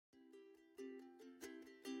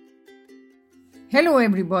Hello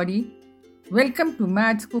everybody, welcome to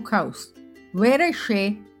Mads Cookhouse, where I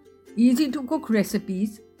share easy to cook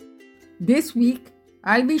recipes. This week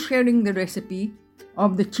I'll be sharing the recipe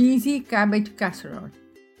of the cheesy cabbage casserole,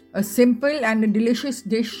 a simple and a delicious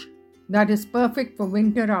dish that is perfect for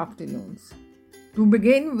winter afternoons. To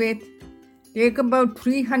begin with, take about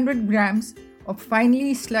 300 grams of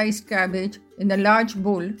finely sliced cabbage in a large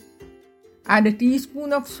bowl, add a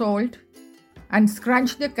teaspoon of salt and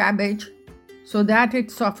scrunch the cabbage so that it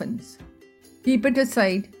softens. Keep it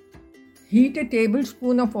aside. Heat a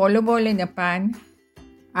tablespoon of olive oil in a pan.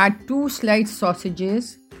 Add 2 sliced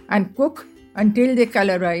sausages and cook until they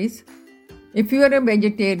colorize. If you are a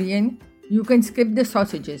vegetarian, you can skip the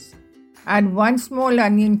sausages. Add 1 small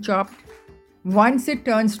onion chopped. Once it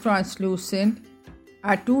turns translucent,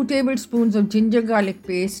 add 2 tablespoons of ginger garlic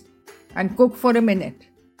paste and cook for a minute.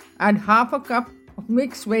 Add half a cup of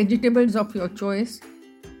mixed vegetables of your choice.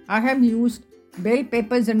 I have used bell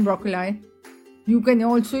peppers and broccoli. You can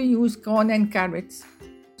also use corn and carrots.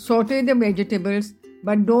 Saute the vegetables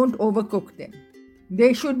but don't overcook them.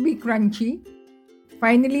 They should be crunchy.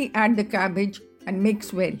 Finally, add the cabbage and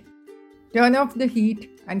mix well. Turn off the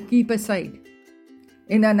heat and keep aside.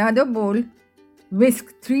 In another bowl,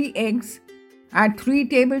 whisk 3 eggs, add 3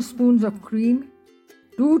 tablespoons of cream,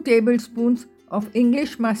 2 tablespoons of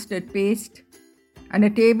English mustard paste, and a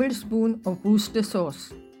tablespoon of Worcester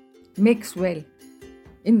sauce. Mix well.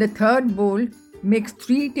 In the third bowl, mix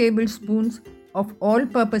 3 tablespoons of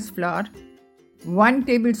all-purpose flour, 1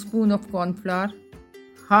 tablespoon of corn flour,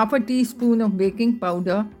 half a teaspoon of baking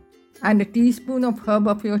powder, and a teaspoon of herb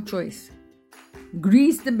of your choice.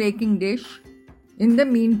 Grease the baking dish. In the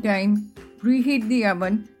meantime, preheat the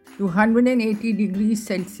oven to 180 degrees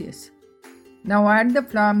Celsius. Now add the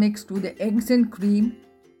flour mix to the eggs and cream.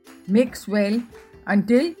 Mix well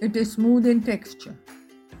until it is smooth in texture.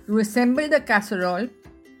 To assemble the casserole,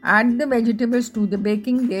 add the vegetables to the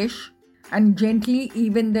baking dish and gently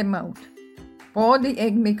even them out. Pour the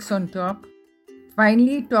egg mix on top.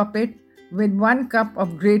 Finally, top it with 1 cup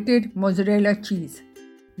of grated mozzarella cheese.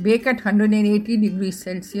 Bake at 180 degrees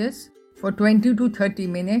Celsius for 20 to 30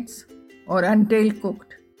 minutes or until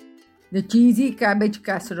cooked. The cheesy cabbage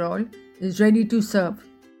casserole is ready to serve.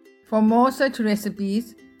 For more such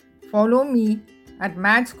recipes, follow me at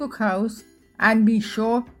Mads Cookhouse and be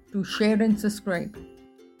sure to share and subscribe.